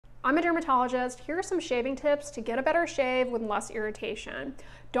I'm a dermatologist. Here are some shaving tips to get a better shave with less irritation.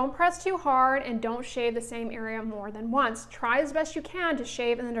 Don't press too hard and don't shave the same area more than once. Try as best you can to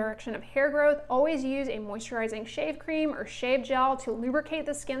shave in the direction of hair growth. Always use a moisturizing shave cream or shave gel to lubricate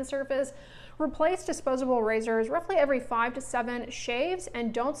the skin surface. Replace disposable razors roughly every 5 to 7 shaves,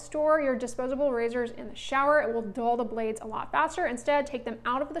 and don't store your disposable razors in the shower. It will dull the blades a lot faster. Instead, take them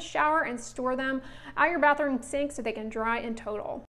out of the shower and store them at your bathroom sink so they can dry in total.